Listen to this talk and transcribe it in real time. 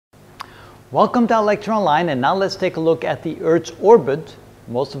Welcome to our lecture online, and now let's take a look at the Earth's orbit.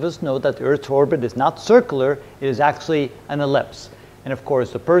 Most of us know that the Earth's orbit is not circular, it is actually an ellipse. And of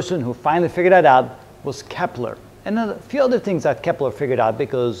course, the person who finally figured that out was Kepler. And a few other things that Kepler figured out,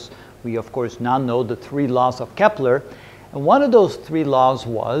 because we of course now know the three laws of Kepler. And one of those three laws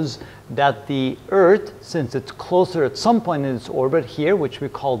was that the Earth, since it's closer at some point in its orbit here, which we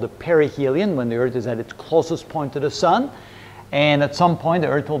call the perihelion, when the Earth is at its closest point to the Sun, and at some point the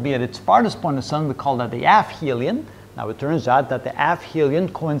Earth will be at its farthest point to the Sun, we call that the aphelion. Now it turns out that the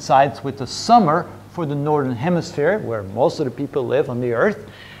aphelion coincides with the summer for the northern hemisphere, where most of the people live on the Earth,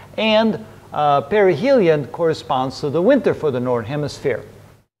 and perihelion corresponds to the winter for the northern hemisphere.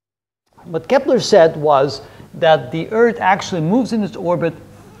 What Kepler said was that the Earth actually moves in its orbit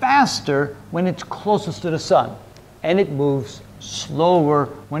faster when it's closest to the Sun, and it moves slower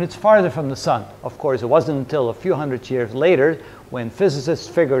when it's farther from the Sun. Of course, it wasn't until a few hundred years later, when physicists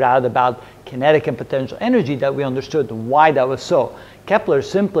figured out about kinetic and potential energy, that we understood why that was so. Kepler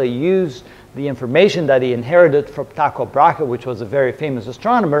simply used the information that he inherited from Tycho Brahe, which was a very famous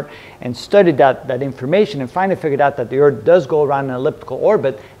astronomer, and studied that information, and finally figured out that the Earth does go around an elliptical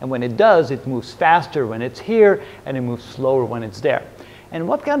orbit, and when it does, it moves faster when it's here, and it moves slower when it's there. And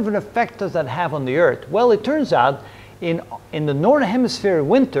what kind of an effect does that have on the Earth? Well, it turns out in the northern hemisphere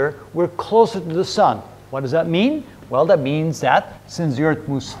winter, we're closer to the Sun. What does that mean? Well, that means that since the Earth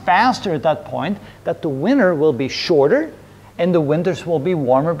moves faster at that point, that the winter will be shorter and the winters will be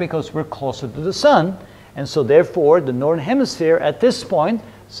warmer because we're closer to the Sun. And so therefore, the northern hemisphere at this point,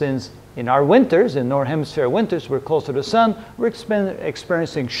 since in our winters, in northern hemisphere winters, we're closer to the Sun, we're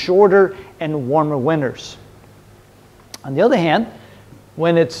experiencing shorter and warmer winters. On the other hand,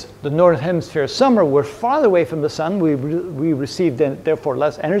 when it's the northern hemisphere summer, we're farther away from the Sun, we receive therefore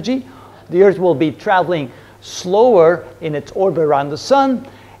less energy. The Earth will be traveling slower in its orbit around the Sun,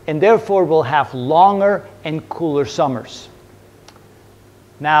 and therefore will have longer and cooler summers.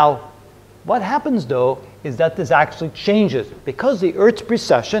 Now, what happens though is that this actually changes. Because the Earth's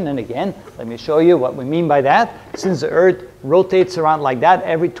precession, and again, let me show you what we mean by that. Since the Earth rotates around like that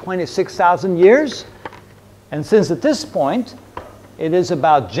every 26,000 years, and since at this point, it is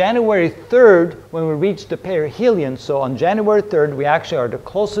about January 3rd when we reach the perihelion. So on January 3rd, we actually are the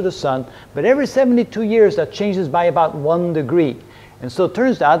closest to the Sun. But every 72 years, that changes by about 1 degree. And so it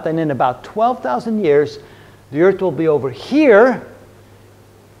turns out that in about 12,000 years, the Earth will be over here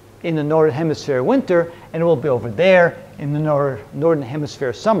in the northern hemisphere winter, and it will be over there in the northern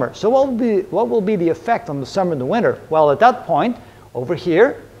hemisphere summer. So what will be the effect on the summer and the winter? Well, at that point, over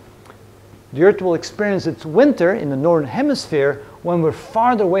here, the Earth will experience its winter in the northern hemisphere when we're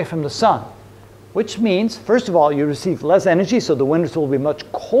farther away from the Sun, which means, first of all, you receive less energy, so the winters will be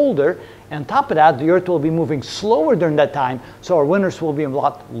much colder, and on top of that, the Earth will be moving slower during that time, so our winters will be a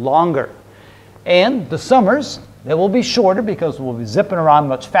lot longer. And the summers, they will be shorter because we'll be zipping around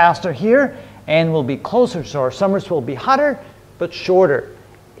much faster here, and we'll be closer, so our summers will be hotter, but shorter.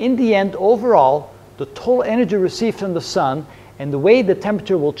 In the end, overall, the total energy received from the Sun and the way the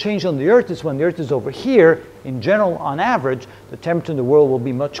temperature will change on the Earth is when the Earth is over here, in general, on average, the temperature in the world will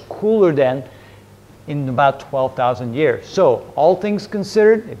be much cooler than in about 12,000 years. So, all things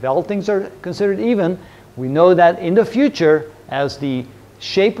considered, if all things are considered even, we know that in the future, as the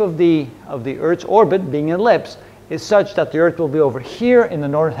shape of the Earth's orbit, being an ellipse, is such that the Earth will be over here in the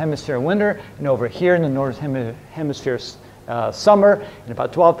northern hemisphere winter, and over here in the northern hemisphere summer. In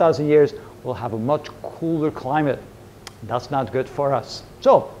about 12,000 years, we'll have a much cooler climate. That's not good for us.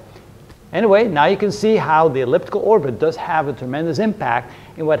 So, anyway, now you can see how the elliptical orbit does have a tremendous impact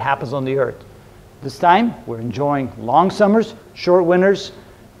in what happens on the Earth. This time, we're enjoying long summers, short winters.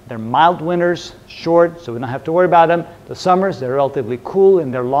 They're mild winters, short, so we don't have to worry about them. The summers, they're relatively cool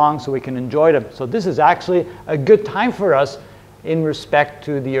and they're long, so we can enjoy them. So this is actually a good time for us in respect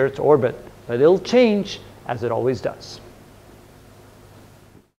to the Earth's orbit. But it'll change, as it always does.